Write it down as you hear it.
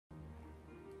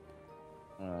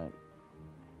Alright.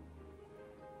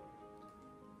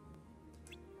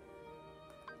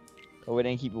 Oh, we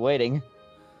didn't keep you waiting.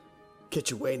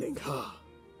 Get you waiting, huh?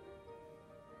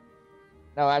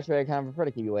 No, actually, I kind of prefer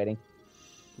to keep you waiting.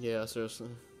 Yeah, seriously.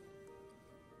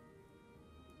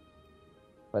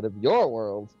 But of your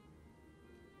world.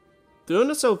 Doing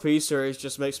this LP series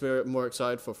just makes me more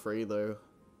excited for 3, though.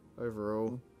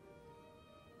 Overall.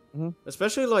 Mm-hmm.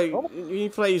 Especially, like, when you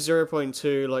play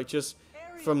 0.2, like, just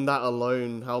from that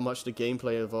alone, how much the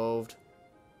gameplay evolved.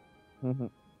 Mm-hmm.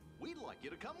 We'd like you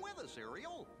to come with us,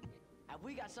 Ariel. Have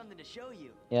we got something to show you?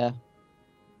 Yeah.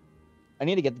 I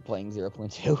need to get to playing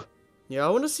 0.2. Yeah, I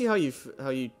want to see how you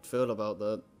feel about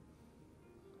that.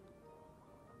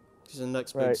 It's the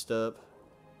next big step.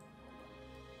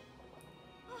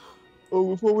 Oh,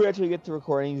 before we actually get to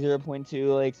recording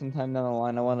 0.2, like sometime down the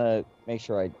line, I want to make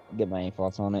sure I get my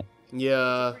thoughts on it.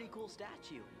 Yeah. It's a pretty cool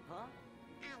statue, huh?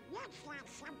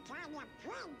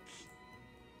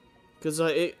 Because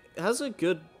it has a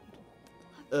good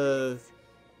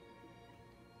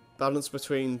balance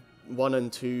between 1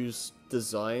 and 2's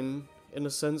design, in a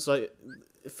sense. Like,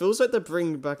 it feels like they're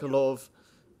bringing back a lot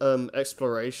of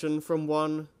exploration from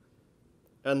 1,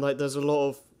 and like there's a lot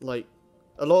of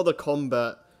the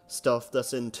combat stuff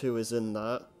that's in 2 is in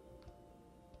that.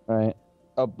 Right.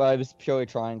 Oh, but it's purely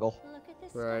triangle.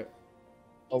 Right.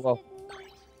 Oh well.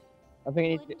 I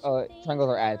think triangles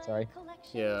are added. Sorry.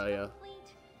 Yeah, yeah.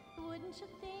 Wouldn't you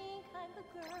think I'm the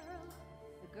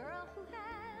girl who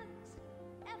has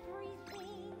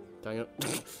everything? Dang it.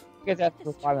 You guys have to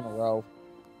go 5 in a row.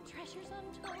 Treasures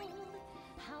untold.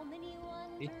 How many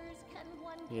wonders can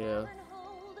one Yeah. cavern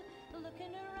hold?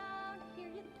 Looking around here,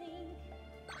 you think,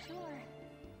 sure,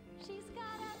 she's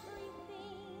got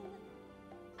everything.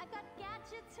 I got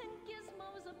gadgets and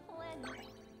gizmos aplenty.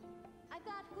 I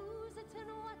got who's it and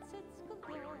what's it's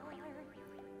galore.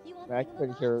 You won't I'm think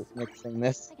pretty the sure box Nick's saying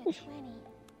this. I got 20.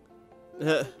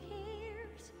 Nobody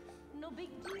cares. No big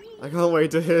deal. I can't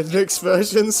wait to hear Nick's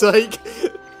version, like.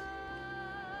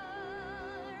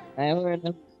 I don't know. Where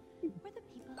the people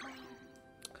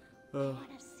are. Uh,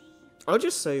 I'll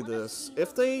just say this: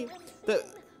 if they'd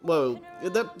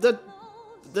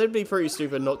be pretty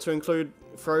stupid not to include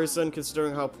Frozen,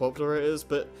 considering how popular it is.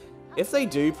 But if they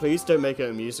do, please don't make it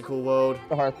a musical world.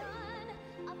 The heart.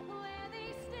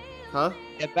 Huh?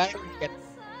 Get back. Get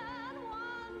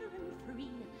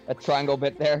a triangle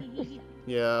bit there.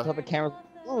 Yeah. So the camera.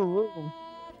 Ooh.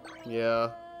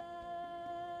 Yeah.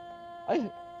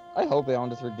 I hope they don't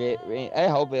just forget. I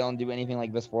hope they don't do anything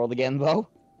like this world again, though.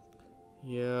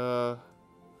 Yeah.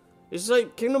 It's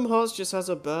like Kingdom Hearts just has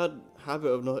a bad habit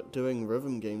of not doing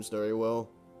rhythm games very well.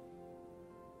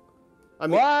 I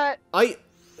mean, What?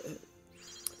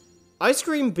 Ice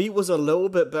Cream Beat was a little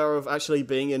bit better of actually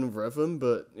being in rhythm,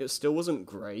 but it still wasn't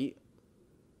great.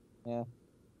 Yeah.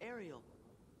 Ariel,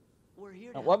 we're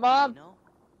here to What, help Mom? you, know?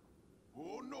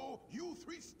 Oh no, you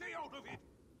 3 stay out of it.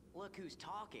 Look who's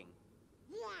talking.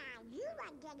 Yeah, you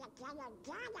were gonna tell your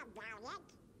dad about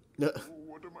it. Oh,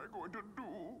 what am I going to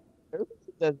do?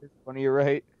 That's funny, you're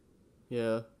right.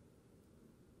 Yeah.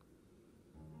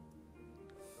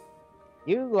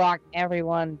 You locked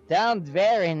everyone down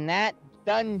there in that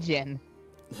dungeon.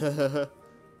 I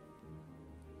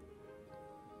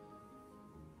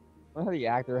wonder how the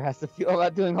actor has to feel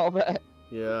about doing all that.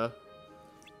 Yeah.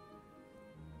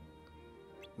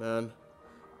 Man.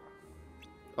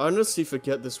 I honestly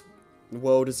forget this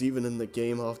world is even in the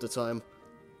game half the time.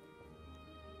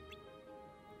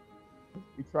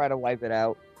 We try to wipe it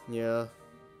out. Yeah.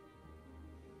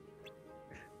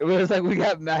 It was like we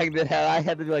got magnet out. I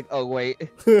had to be like, oh wait.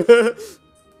 That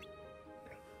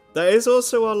is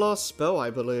also our last spell, I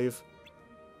believe.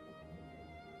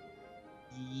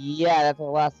 Yeah, that's the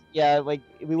last. Yeah, like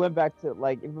if we went back to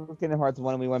like if we were Kingdom Hearts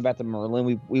 1 and we went back to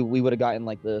Merlin, we would have gotten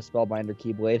like the Spellbinder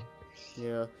Keyblade.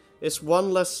 Yeah. It's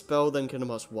one less spell than Kingdom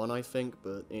Hearts 1, I think,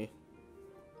 but eh.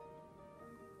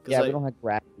 Yeah, we don't have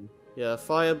gravity. Yeah,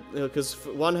 fire, because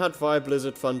 1 had Fire,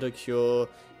 Blizzard, Thunder, Cure,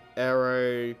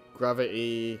 Arrow,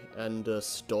 Gravity, and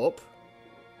Stop.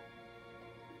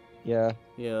 Yeah.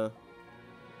 Yeah.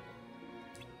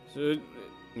 So,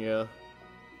 yeah.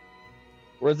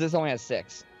 Whereas this only has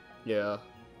 6. Yeah.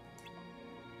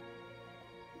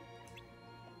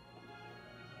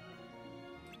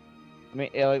 I mean,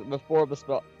 like before the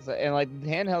spell, and like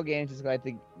handheld games, just I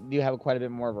think do have quite a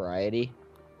bit more variety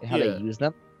in how Yeah. they use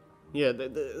them. Yeah,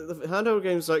 the handheld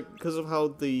games, like, because of how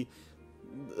the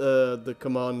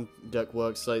command deck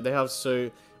works, like, they have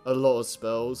a lot of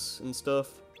spells and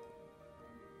stuff.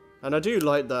 And I do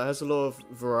like that. It has a lot of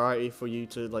variety for you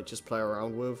to, like, just play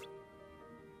around with.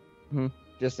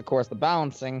 Just of course the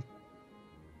balancing.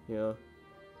 Yeah.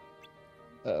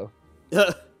 Oh.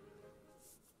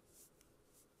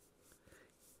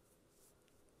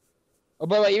 Oh,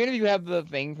 by the way, even if you have the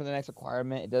thing for the next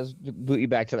requirement, it does boot you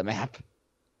back to the map.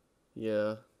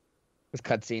 Yeah. This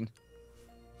cutscene.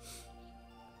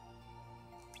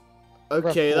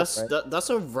 Okay, We're full, right? that's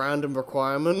a random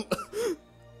requirement.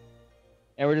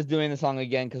 And we're just doing the song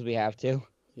again because we have to.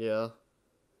 Yeah.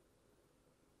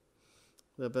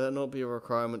 There better not be a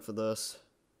requirement for this.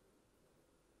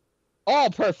 Oh,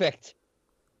 perfect!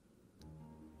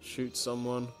 Shoot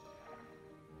someone.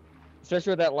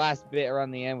 Especially with that last bit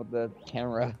around the end with the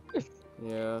camera.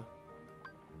 Yeah.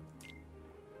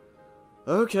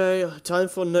 Okay, time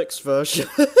for next version.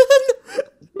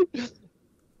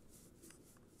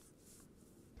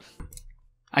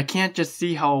 I can't just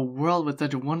see how a world with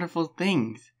such wonderful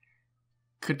things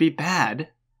could be bad.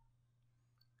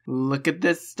 Look at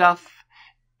this stuff.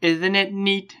 Isn't it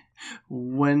neat?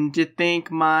 Wouldn't you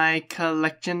think my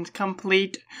collection's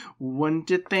complete? Wouldn't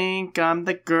you think I'm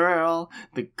the girl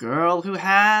who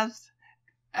has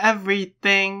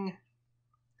everything?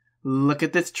 Look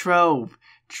at this trove,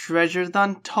 treasures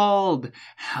untold.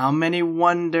 How many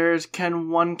wonders can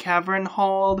one cavern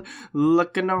hold?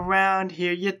 Looking around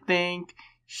here you think,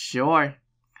 sure,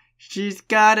 she's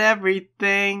got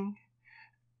everything.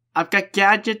 I've got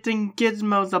gadgets and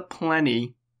gizmos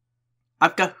aplenty.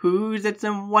 I've got who's its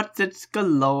and what's its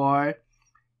galore.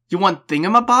 You want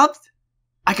thingamabobs?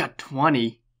 I got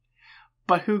 20.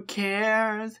 But who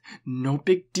cares? No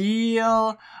big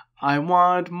deal. I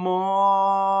want more.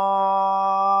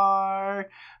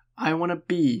 I want to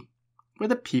be where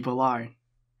the people are.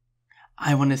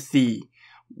 I want to see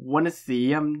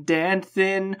 'em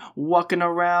dancing, walking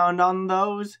around on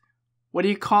those, what do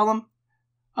you call 'em?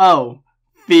 Oh,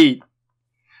 feet.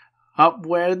 Up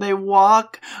where they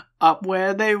walk, up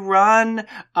where they run,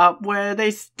 up where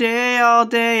they stay all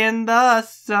day in the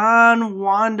sun,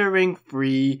 wandering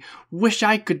free. Wish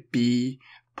I could be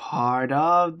part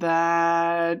of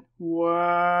that world.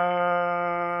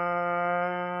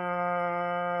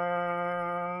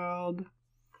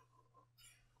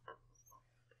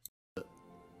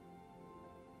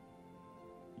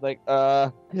 Like,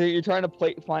 you're trying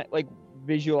to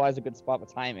visualize a good spot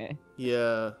to time it.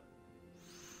 Yeah.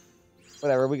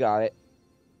 Whatever, we got it.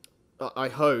 I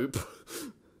hope.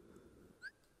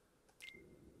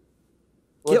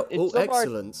 Well, Yeah, so far-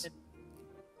 excellent.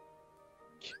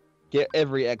 Get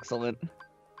every excellent.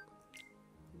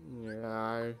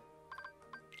 Yeah.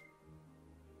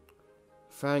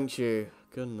 Thank you.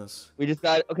 Goodness. We just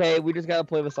gotta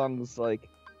play the songs, like...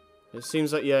 It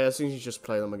seems like, yeah, it seems you just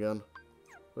play them again.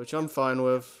 Which I'm fine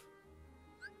with.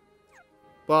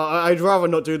 Well, I'd rather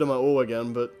not do them at all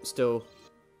again, but still.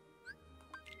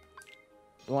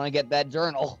 We wanna get that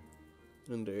journal.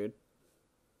 Indeed.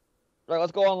 Right,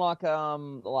 let's go unlock,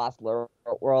 the last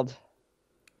world.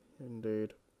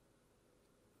 Indeed.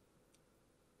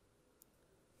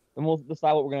 And we'll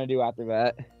decide what we're gonna do after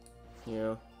that.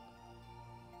 Yeah.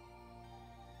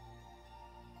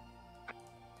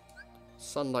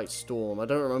 Sunlight Storm. I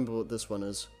don't remember what this one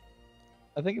is.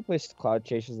 I think it plays Cloud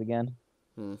Chasers again.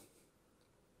 Hmm.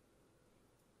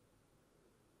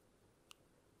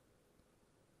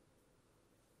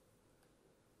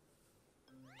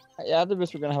 Yeah, after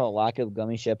this we're gonna have a lack of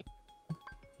gummy ship.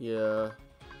 Yeah.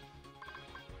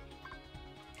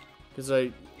 Because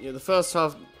the first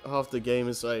half the game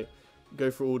is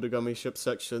go through all the gummy ship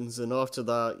sections, and after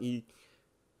that you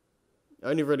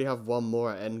only really have one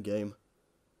more at end game.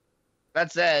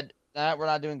 That said, we're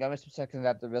not doing gummy ship sections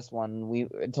after this one.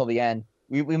 Until the end.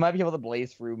 We might be able to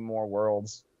blaze through more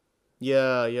worlds.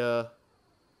 Yeah, yeah.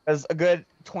 Because a good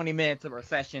 20 minutes of our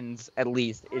sessions, at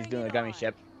least, is doing a gummy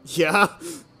ship. Yeah.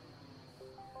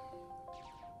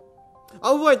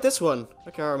 Oh wait, this one.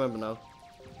 Okay, I remember now.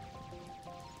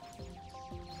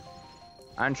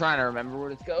 I'm trying to remember where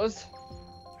this goes.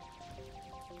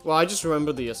 Well, I just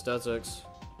remember the aesthetics.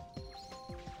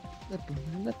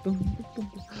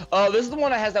 Oh, this is the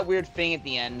one that has that weird thing at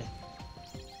the end.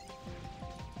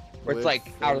 Where it's Weird like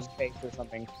thing? outer space or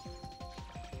something.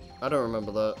 I don't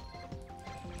remember that.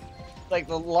 Like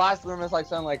the last room is like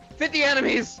something like 50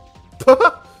 enemies!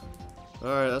 Alright,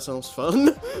 that sounds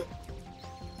fun.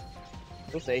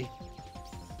 We'll see.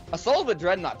 Assault of the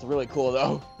Dreadnought's really cool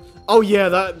though. Oh yeah,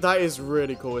 that is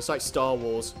really cool. It's like Star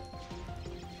Wars.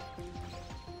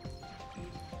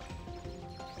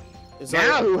 It's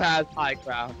Now like, who has high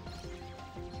ground?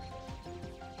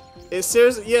 it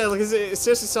seriously, yeah, like it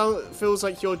seriously feels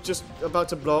like you're just about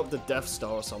to blow up the Death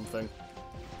Star or something.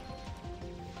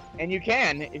 And you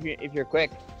can if you're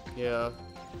quick. Yeah.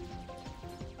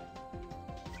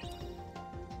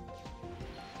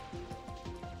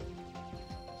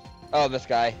 Oh, this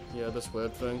guy. Yeah, this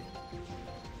weird thing.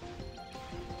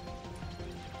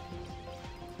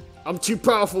 I'm too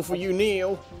powerful for you,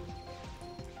 Neil.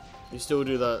 You still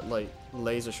do that, like,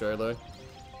 laser show, though.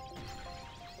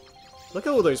 Look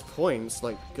at all those points,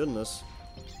 like, goodness.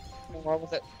 We're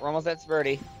almost at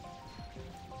Sverty.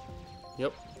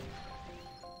 Yep.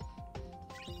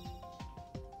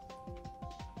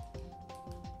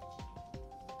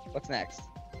 What's next?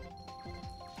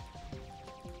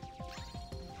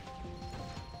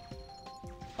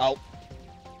 Oh.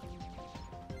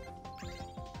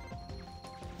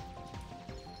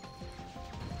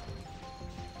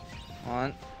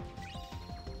 On.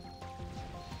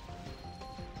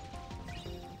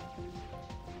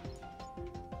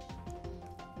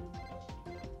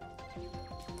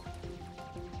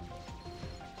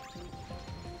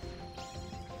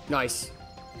 Nice.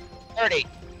 30.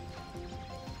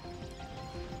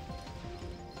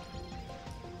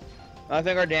 I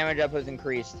think our damage up has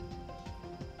increased.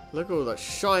 Look at all that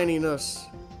shininess.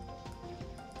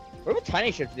 What are the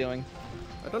tiny ships doing?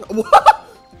 I don't know. What?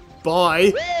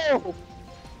 Bye. Whoa!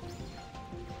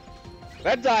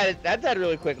 That died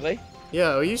really quickly.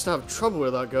 Yeah, we used to have trouble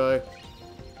with that guy.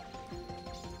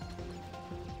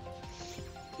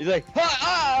 He's like, ha!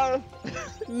 Ah!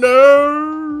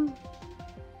 No!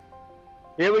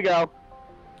 Here we go.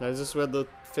 Now, is this where the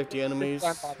 50 enemies?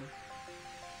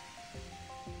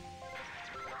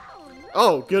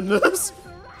 Oh, goodness!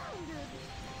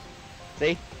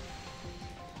 See?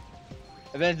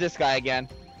 And then this guy again.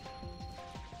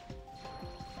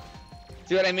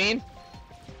 See what I mean?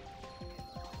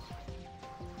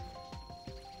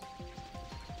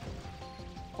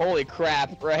 Holy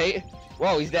crap, right?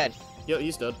 Whoa, he's dead. Yeah,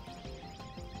 he's dead.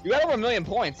 You got over 1 million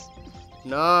points.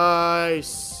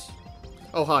 Nice!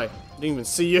 Oh, hi. Didn't even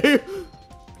see you.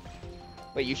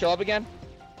 Wait, you show up again?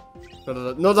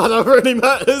 Not that that really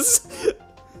matters.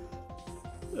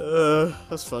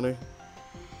 That's funny.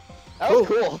 That was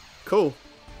cool. Cool.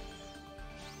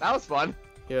 That was fun.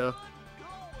 Yeah.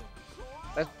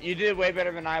 You did way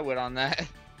better than I would on that.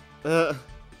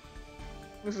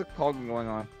 What's the call going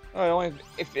on? Oh,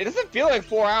 it doesn't feel like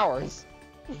 4 hours.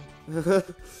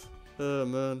 Oh,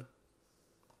 man.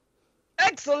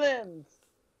 Excellent!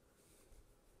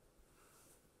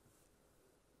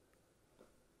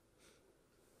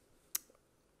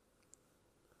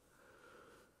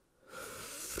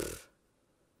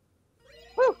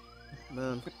 Woo!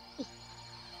 Man.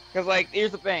 Because, like,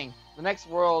 here's the thing. The next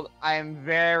world, I am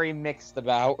very mixed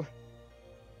about.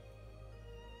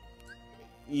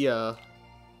 Yeah.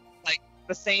 Like,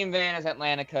 the same vein as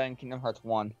Atlantica and Kingdom Hearts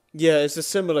 1. Yeah, it's a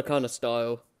similar kind of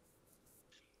style.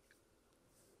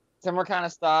 Similar kind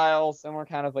of style, similar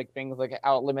kind of, like, things, like,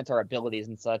 how it limits our abilities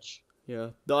and such. Yeah.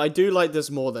 Though I do like this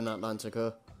more than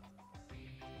Atlantica.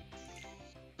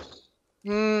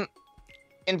 And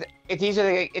it's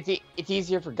easier. It's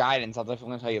easier for guidance. I'll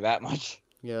definitely tell you that much.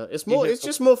 Yeah, it's more. It's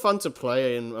just more fun to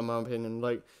play, in my opinion.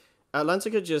 Like,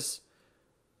 Atlantica just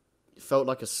felt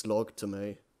like a slog to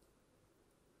me.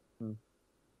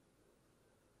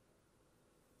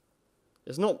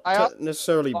 It's not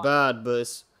necessarily bad, but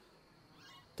it's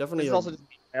definitely.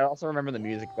 I also remember the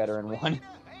music better in 1.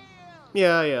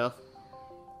 Yeah, yeah.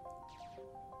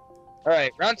 All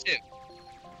right, round 2.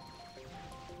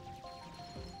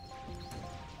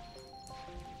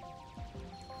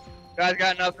 Guys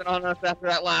got nothing on us after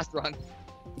that last run.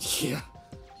 Yeah.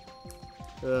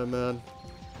 Oh, man.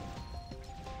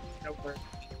 No worries.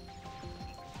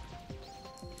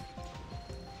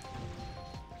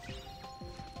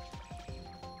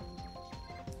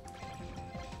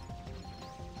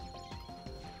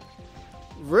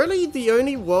 Really, the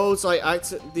only world I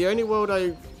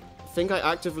think I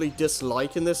actively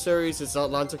dislike in this series is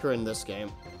Atlantica in this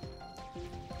game.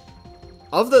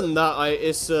 Other than that,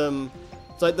 it's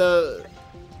like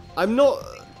I'm not,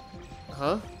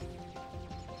 huh?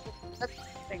 That's the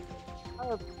thing.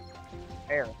 Kind of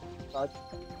fair. But,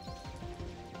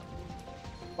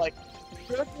 like,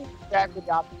 you're looking exactly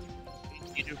the opposite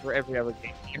you do for every other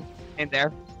game here and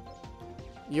there.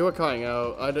 You were cutting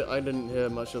out. I didn't hear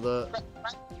much of that.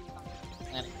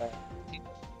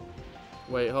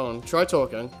 Wait, hold on. Try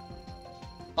talking.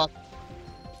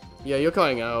 Yeah, you're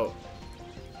cutting out.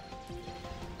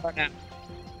 Right now.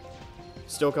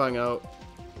 Still cutting out.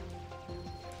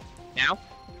 Now?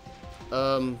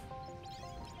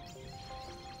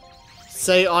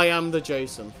 Say I am the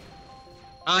Jason.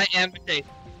 I am the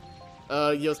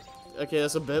Jason. You're... Okay,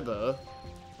 that's a bit better.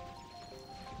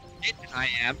 I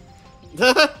am.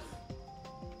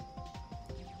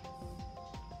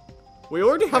 We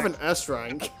already have an S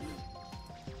rank.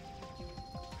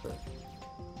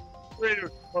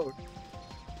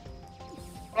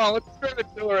 Oh, let's destroy the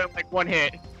pillar in like one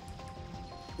hit.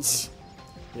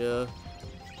 Yeah.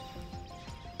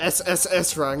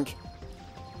 SSS rank.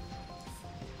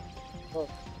 Alright.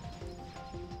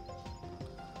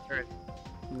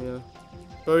 Yeah.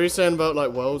 What were you saying about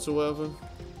like worlds or whatever?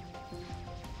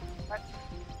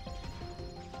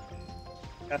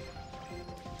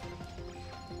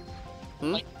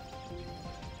 Hmm?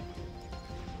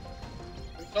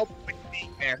 There's no point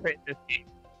being there in this game.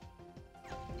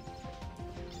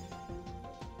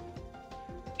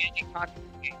 And you can't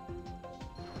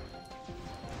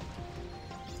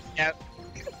yeah.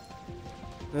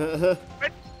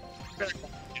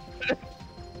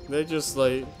 They're just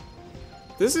like,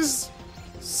 this is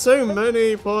so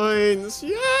many points,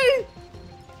 yay!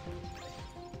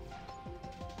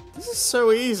 This is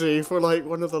so easy for like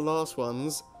one of the last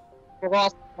ones. We're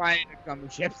all trying to come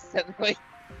to ships, technically.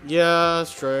 Yeah,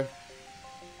 that's true.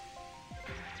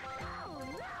 Oh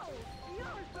no!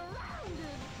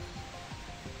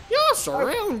 You're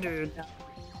surrounded!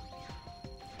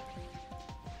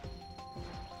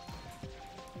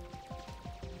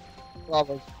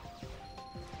 Lovely.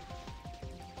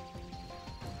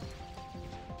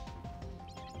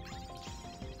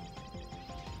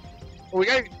 We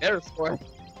got even better score.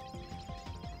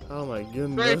 Oh my Great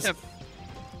goodness. attempt.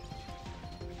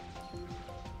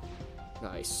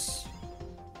 Nice.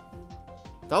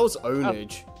 That was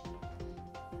ownage.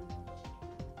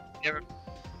 Never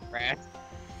crash.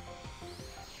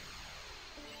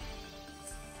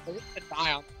 We're gonna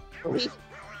die on.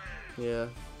 Yeah.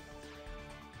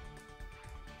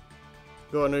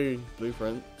 Got a new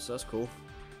blueprint, so that's cool.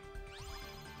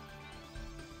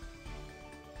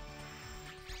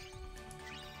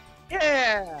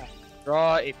 Yeah!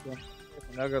 Draw a pin.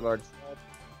 Another large set.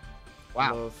 A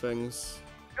Wow. lot of things.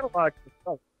 Got a lot of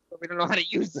stuff, but we don't know how to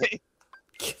use it.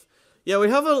 Yeah, we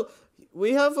have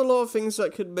a lot of things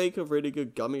that could make a really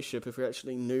good gummy ship if we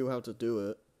actually knew how to do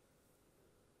it.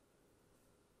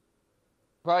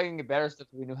 Probably gonna get better stuff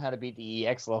if we knew how to beat the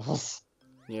EX levels.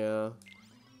 Yeah.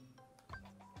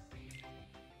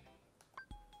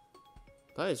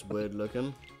 That is weird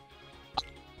looking.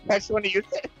 I just want to use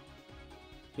it.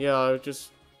 Yeah, I just...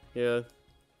 Yeah.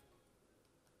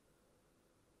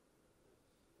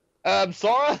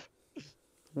 Sora?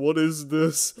 What is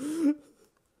this?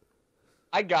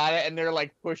 I got it, and they're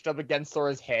like pushed up against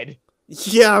Sora's head.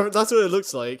 Yeah, that's what it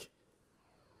looks like.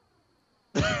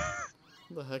 What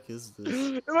the heck is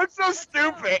this? It looks so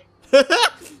stupid. Here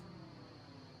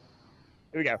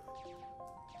we go.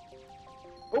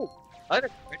 Oh, I like the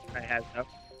question I have though.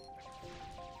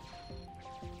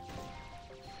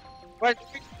 What?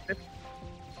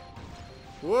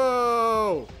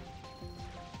 Whoa!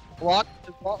 Block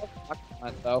on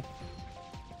it though.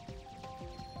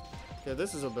 Yeah,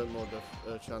 this is a bit more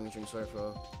challenging so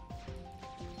far.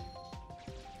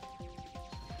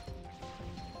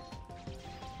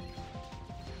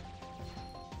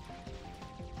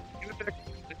 Give it a bit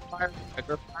of fire. A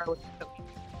grip fire with the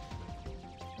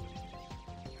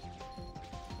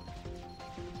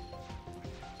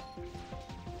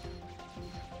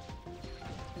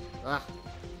Ah!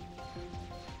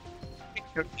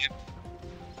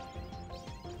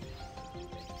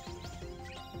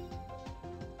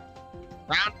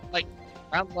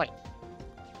 Round light.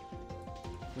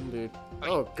 Indeed.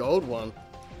 Oh, gold one.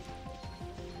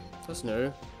 That's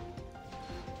new.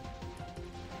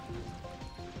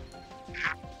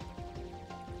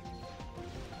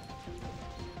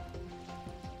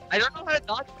 I don't know how to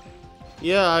dodge.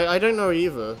 Yeah, I don't know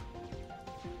either.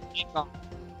 You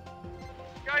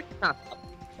guys not.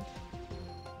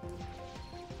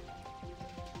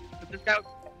 This guy.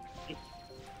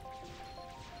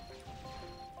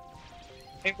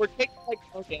 And we're taking like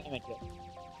no damage.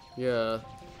 Yeah,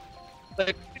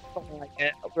 Like something like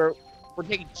that. We're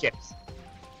taking chips.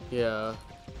 yeah,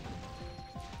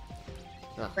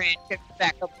 We're gonna chips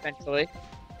back up eventually.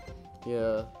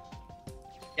 yeah.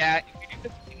 Yeah, if we do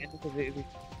this again because if we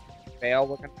fail,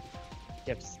 we're gonna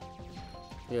chips.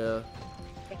 Yeah.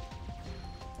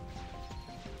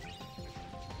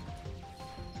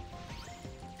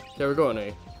 Okay, we're going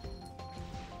A.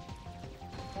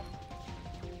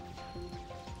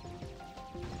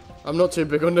 I'm not too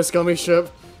big on this gummy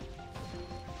ship.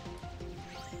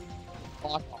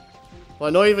 Awesome.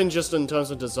 Like, not even just in terms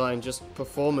of design, just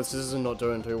performance, this is not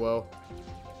doing too well.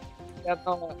 Yeah,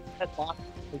 no, that box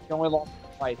is the only lost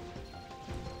twice.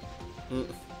 Mm.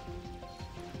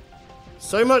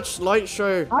 So much light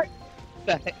show.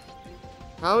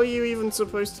 How are you even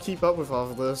supposed to keep up with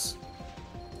half of this?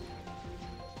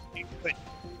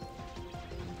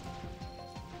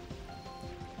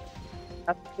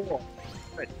 That's cool.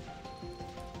 Good.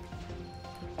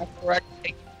 That's correct.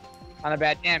 On a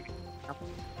bad damage.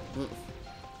 Mm.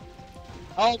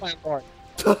 Oh my lord.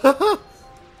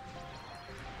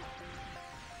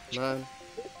 Man.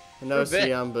 And now it's the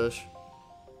bit. ambush.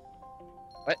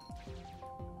 What?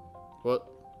 What?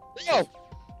 No!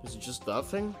 Is it just that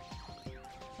thing?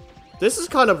 This is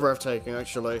kind of breathtaking,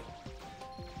 actually.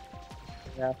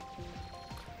 Yeah.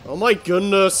 Oh my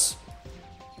goodness!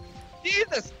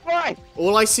 Jesus Christ!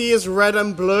 All I see is red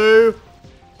and blue!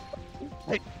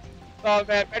 Oh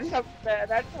man, imagine how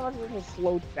much it was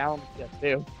slowed down just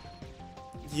too.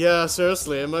 Yeah,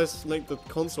 seriously, it must make the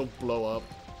console blow up.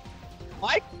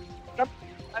 Mike?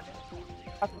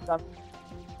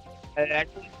 It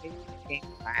actually made the game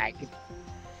lag.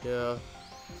 Yeah.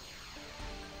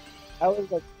 I was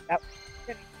like, that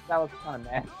was kind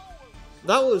of mad.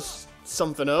 That was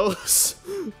something else.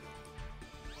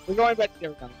 We're going back to the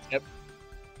other skip.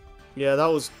 Yeah, that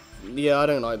was... Yeah, I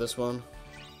don't like this one.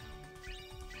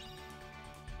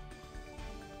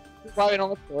 We probably don't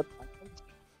look good.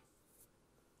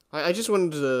 I just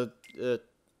wanted to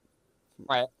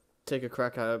Right. take a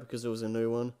crack at it because it was a new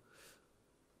one.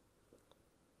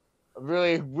 A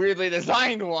really weirdly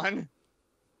designed one.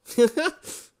 Look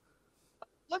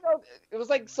how it was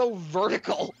like so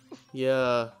vertical.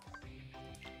 Yeah.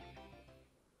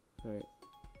 Right.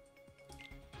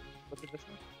 Look at this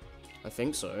one. I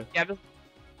think so. Yeah,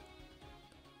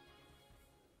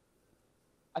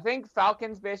 I think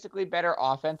Falcon's basically better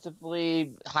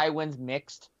offensively, High Wind's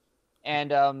mixed,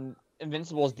 and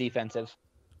Invincible's defensive.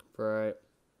 Right.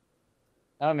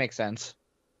 That would make sense.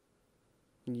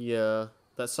 Yeah,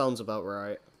 that sounds about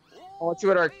right. Well, let's see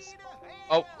what our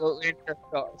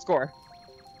score.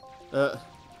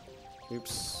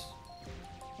 Oops.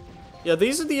 Yeah,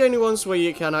 these are the only ones where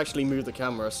you can actually move the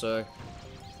camera, so...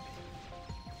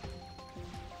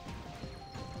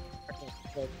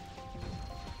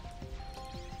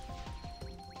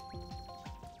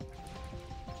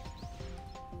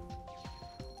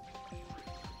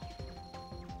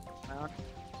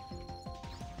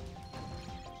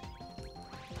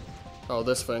 Oh,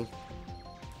 this thing.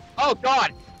 Oh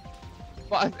God!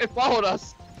 It followed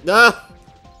us. Ah!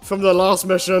 From the last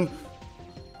mission.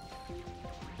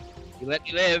 You let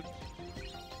me live.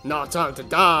 Not time to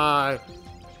die.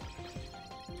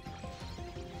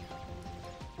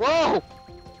 Whoa!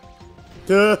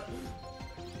 Duh.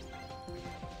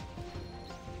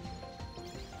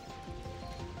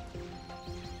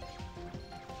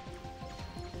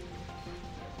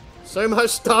 So much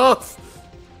stuff.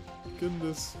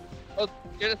 Goodness. Oh,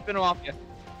 get a spin off you.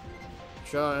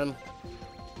 Trying.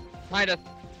 Behind us.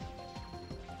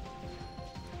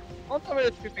 Don't tell me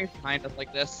there's two things behind us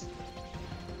like this.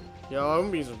 Yeah,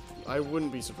 I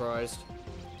wouldn't be surprised.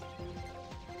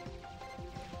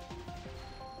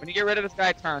 When you get rid of this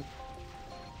guy, turn.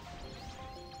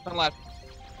 Turn left.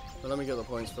 But let me get the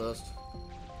points first.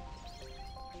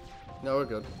 No, we're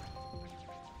good.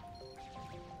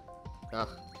 Ah.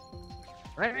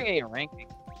 We're not getting a ranking.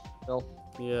 Still.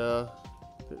 Yeah.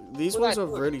 These Well, ones are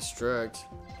that's good. really strict.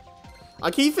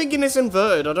 I keep thinking it's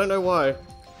inverted, I don't know why.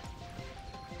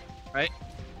 Right?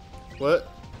 What?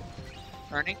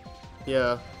 Turning.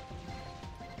 Yeah.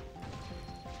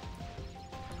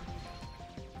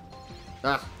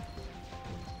 Ah.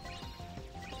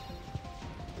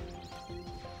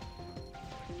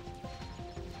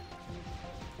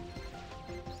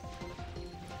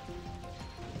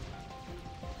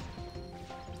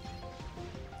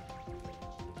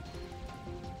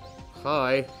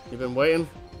 Hi, you been waiting?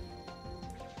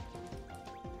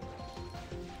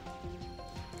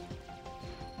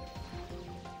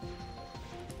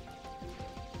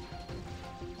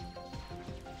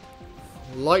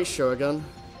 Light show again.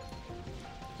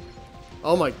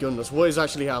 Oh my goodness, what is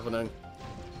actually happening?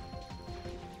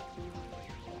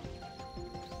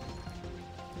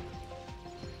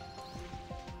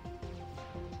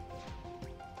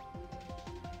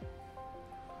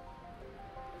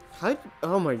 How?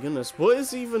 Oh my goodness, what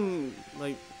is even,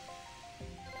 like...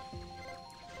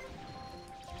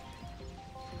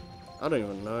 I don't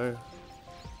even know.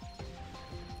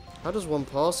 How does one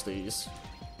pass these?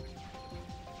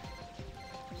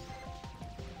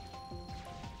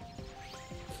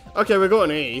 Okay, we got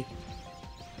an E.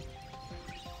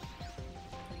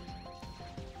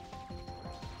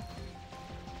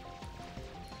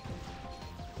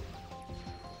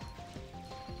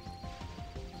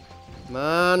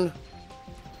 Man.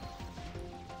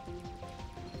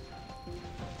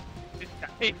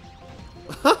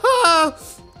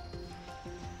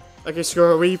 Okay,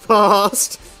 screw it, we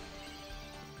passed.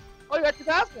 Oh, you got your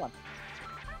last one.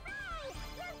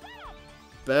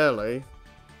 Barely.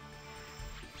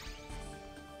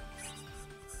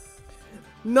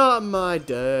 Not my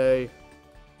day.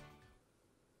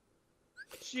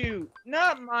 Shoot,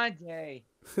 not my day.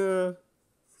 Oh,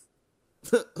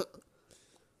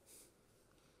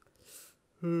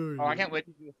 Oh, I can't wait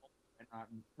to see the Dreadnought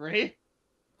in 3.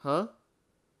 Huh?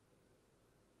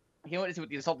 I can't wait to see what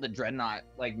the Assault of the Dreadnought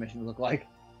like missions look like.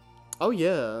 Oh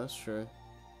yeah, that's true.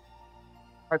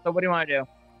 Alright, so what do you want to do?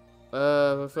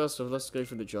 But first off, let's go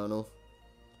through the journal.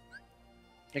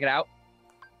 Check it out.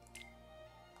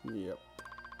 Yep.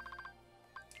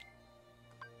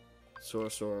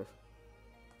 Sora.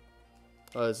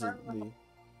 Oh, is it the...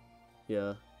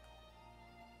 Yeah.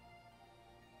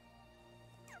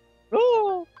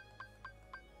 Ooh!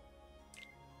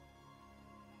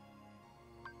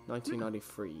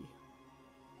 1993.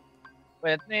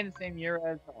 Wait, it's made the same year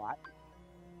as the last.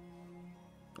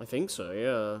 I think so,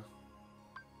 yeah.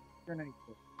 Year 92.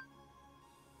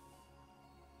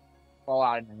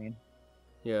 Fallout, I mean.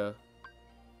 Yeah.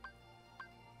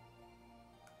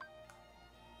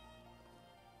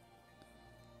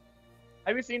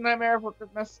 Have you seen Nightmare Before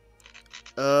Christmas?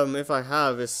 If I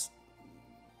have, it's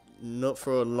not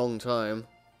for a long time.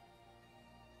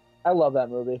 I love that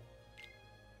movie.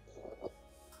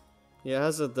 Yeah, it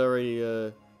has a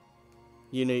very,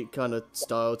 unique kind of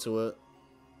style to it.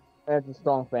 And it's a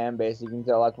strong fan base. You can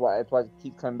tell that's why it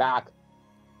keeps coming back.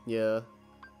 Yeah.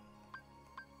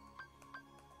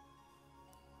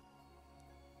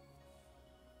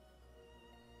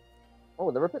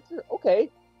 Oh, there were pictures. Okay.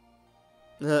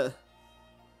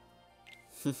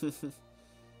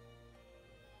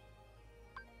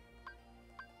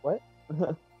 What?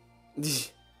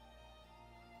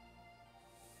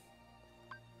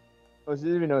 Oh, she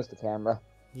didn't even notice the camera.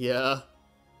 Yeah.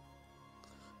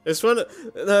 It's one of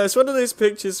those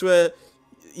pictures where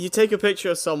you take a picture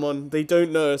of someone, they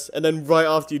don't notice, and then right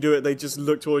after you do it, they just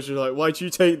look towards you like, why'd you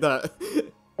take that?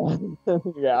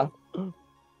 Yeah.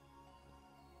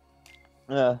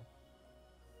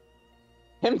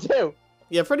 Him too.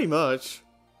 Yeah, pretty much.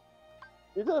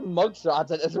 These are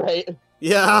mugshots at this rate.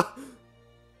 Yeah.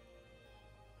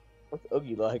 What's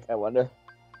Oogie like, I wonder?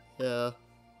 Yeah.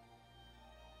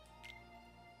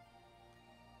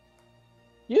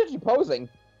 He's actually posing.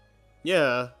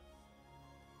 Yeah.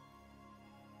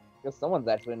 Because someone's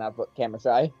actually not camera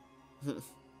shy.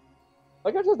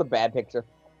 Like, that's just a bad picture.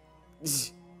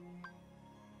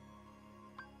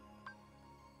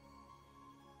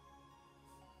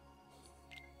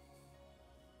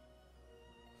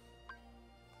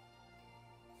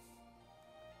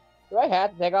 Do I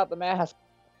have to take out the mask?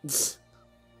 Better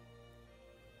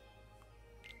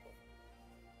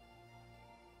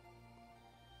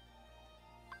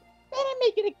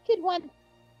make it a kid one.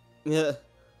 Yeah.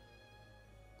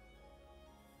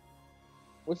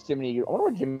 What's Jiminy? I wonder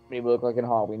what Jiminy would look like in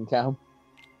Halloween Town.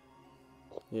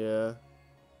 Yeah.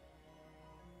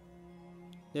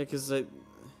 Yeah, because they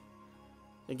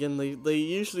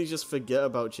usually just forget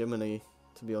about Jiminy,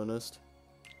 to be honest.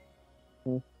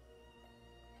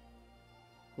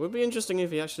 Would be interesting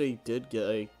if he actually did get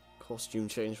a costume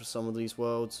change for some of these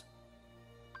worlds.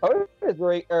 Coded is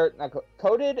very, not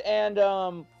Coded and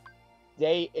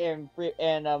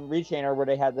Rechainer where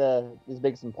they had this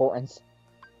biggest importance.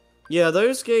 Yeah,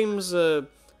 those games. Yeah,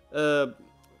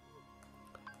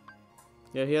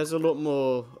 he has a lot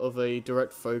more of a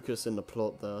direct focus in the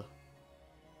plot there,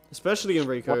 especially in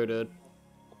Recoded.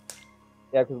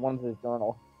 Yeah, because one's his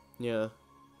journal. Yeah.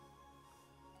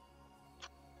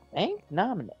 Thanks,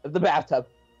 nominate the bathtub.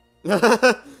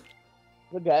 Yeah.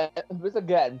 It's a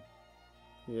good.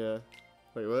 Wait,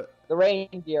 what? The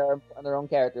reindeer on their own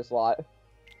character slot.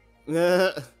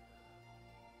 Yeah.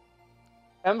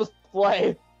 And the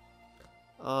sleigh.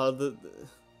 The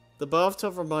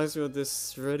bathtub reminds me of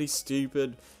this really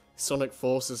stupid Sonic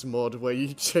Forces mod where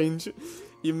you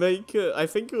make I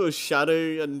think it was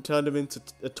Shadow and turn him into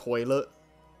a toilet.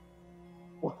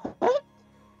 What?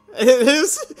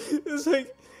 It's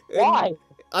like Why?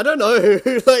 I don't know. Like,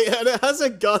 and it has a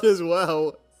gun as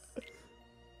well.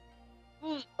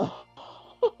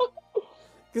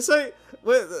 Cause like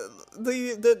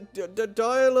the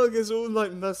dialogue is all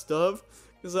like messed up.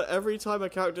 Cause like every time a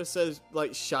character says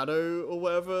like shadow or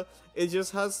whatever, it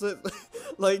just has that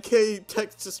like a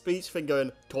text to speech thing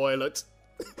going toilet.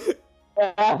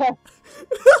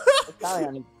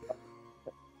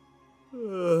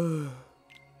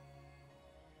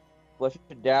 Flush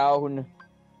it down.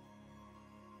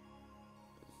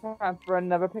 Time for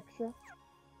another picture.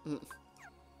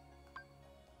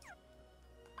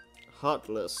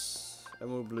 Heartless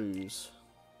Emerald Blues.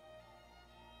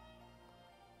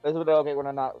 This is what they look like when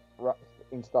they're not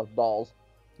in stuffed dolls.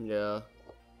 Yeah.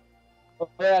 Oh,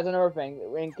 yeah, that's another thing.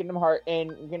 In Kingdom Hearts,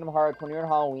 when you're in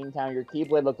Halloween Town, your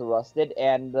Keyblade looks rusted,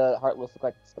 and the Heartless look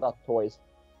like stuffed toys.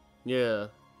 Yeah.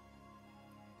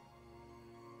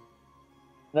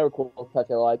 Another cool touch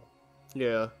I like.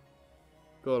 Yeah.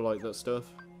 Gotta like that stuff.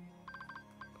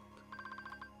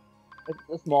 It's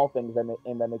the small things that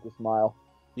make you smile.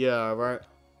 Yeah, right.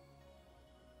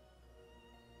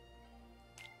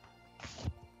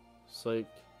 It's like,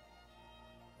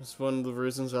 it's one of the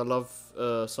reasons I love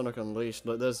Sonic Unleashed.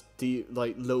 Like, there's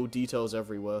like little details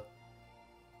everywhere.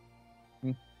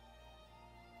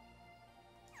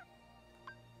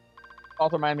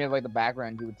 Also reminds me of like the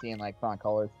background you would see in like Sonic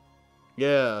Colors.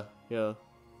 Yeah, yeah.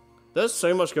 There's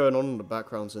so much going on in the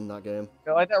backgrounds in that game.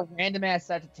 Like that random ass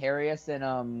Sagittarius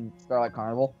in Starlight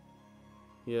Carnival.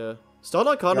 Yeah,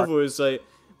 Starlight Carnival is like,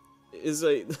 it's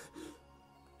like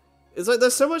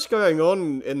there's so much going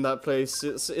on in that place.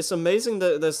 It's amazing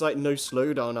that there's like no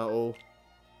slowdown at all.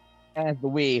 And it's the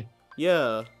Wii.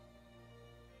 Yeah.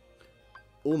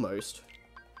 Almost.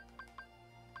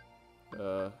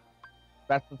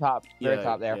 That's the top, very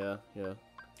top there. Yeah, yeah.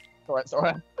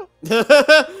 Sorta.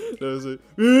 That was it.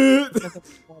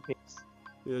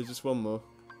 Yeah, just one more.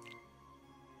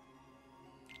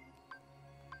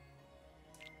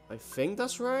 I think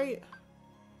that's right.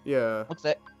 Yeah. What's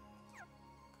it?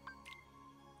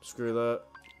 Screw that.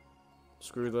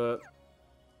 Screw that.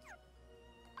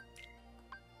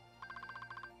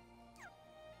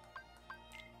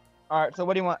 All right. So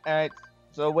what do you want?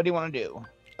 So what do you want to do?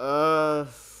 I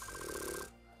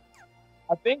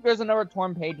think there's another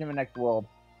torn page in the next world.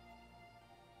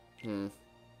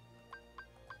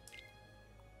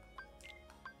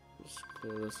 Just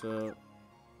clear this out.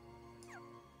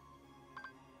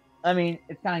 I mean,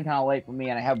 it's kind of late for me,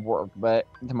 and I have work, but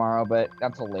tomorrow, but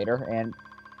that's till later, and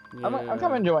Yeah. I'm kind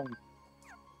of enjoying it.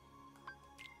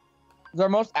 It's our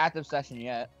most active session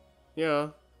yet. Yeah.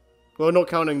 Well, not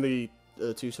counting the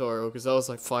tutorial, because that was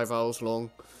like 5 hours long.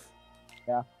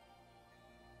 Yeah.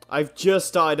 I've just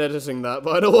started editing that,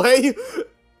 by the way.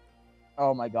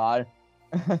 Oh my god.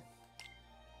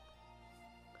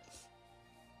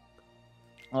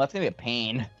 Well, that's gonna be a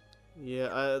pain.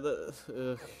 Yeah,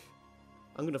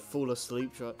 I'm gonna fall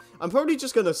asleep. I'm probably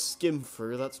just gonna skim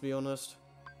through that, to be honest.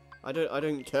 I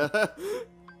don't care.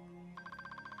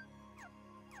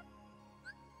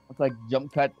 It's like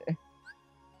jump cut.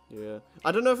 Yeah.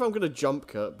 I don't know if I'm gonna jump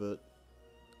cut, but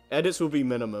edits will be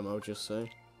minimum, I'll just say.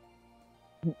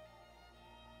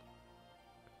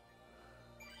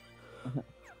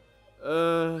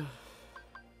 We're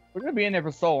gonna be in there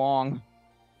for so long.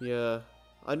 Yeah.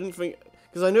 I didn't think...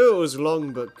 Because I knew it was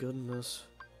long, but goodness.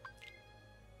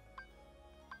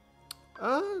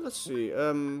 Let's see.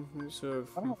 So...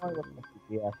 I don't know what to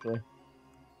see, actually.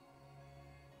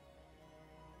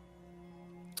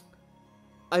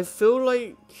 I feel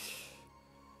like...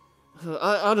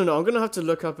 I don't know, I'm gonna have to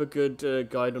look up a good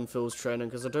guide on Phil's training,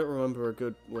 because I don't remember a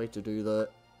good way to do that.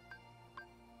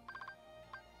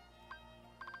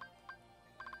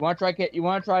 You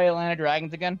wanna try Atlanta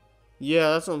Dragons again?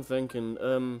 Yeah, that's what I'm thinking.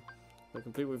 I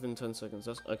complete within 10 seconds.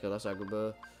 That's okay. That's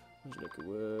Agrabah. Make a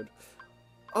word.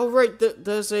 Oh right,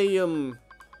 there's a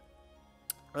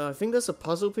I think there's a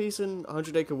puzzle piece in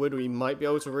 100 Acre Wood we might be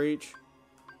able to reach.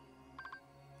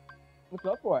 Let's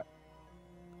go for it.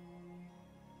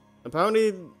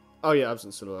 Apparently, oh yeah,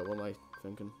 Absent Silhouette. What am I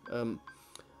thinking?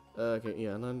 Okay,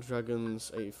 yeah, 9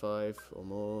 Dragons, 85 or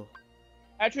more.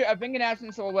 Actually, I think an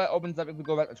Absent Silhouette opens up if we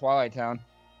go back to Twilight Town.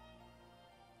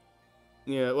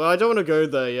 Yeah, well, I don't want to go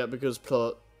there yet because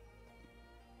plot.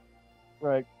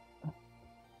 Right.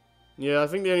 Yeah, I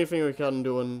think the only thing we can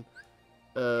do on,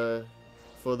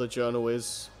 for the journal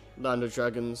is Land of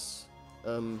Dragons,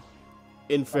 in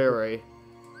theory.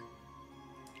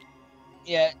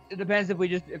 Yeah, it depends if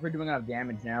we're doing enough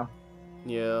damage now.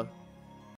 Yeah.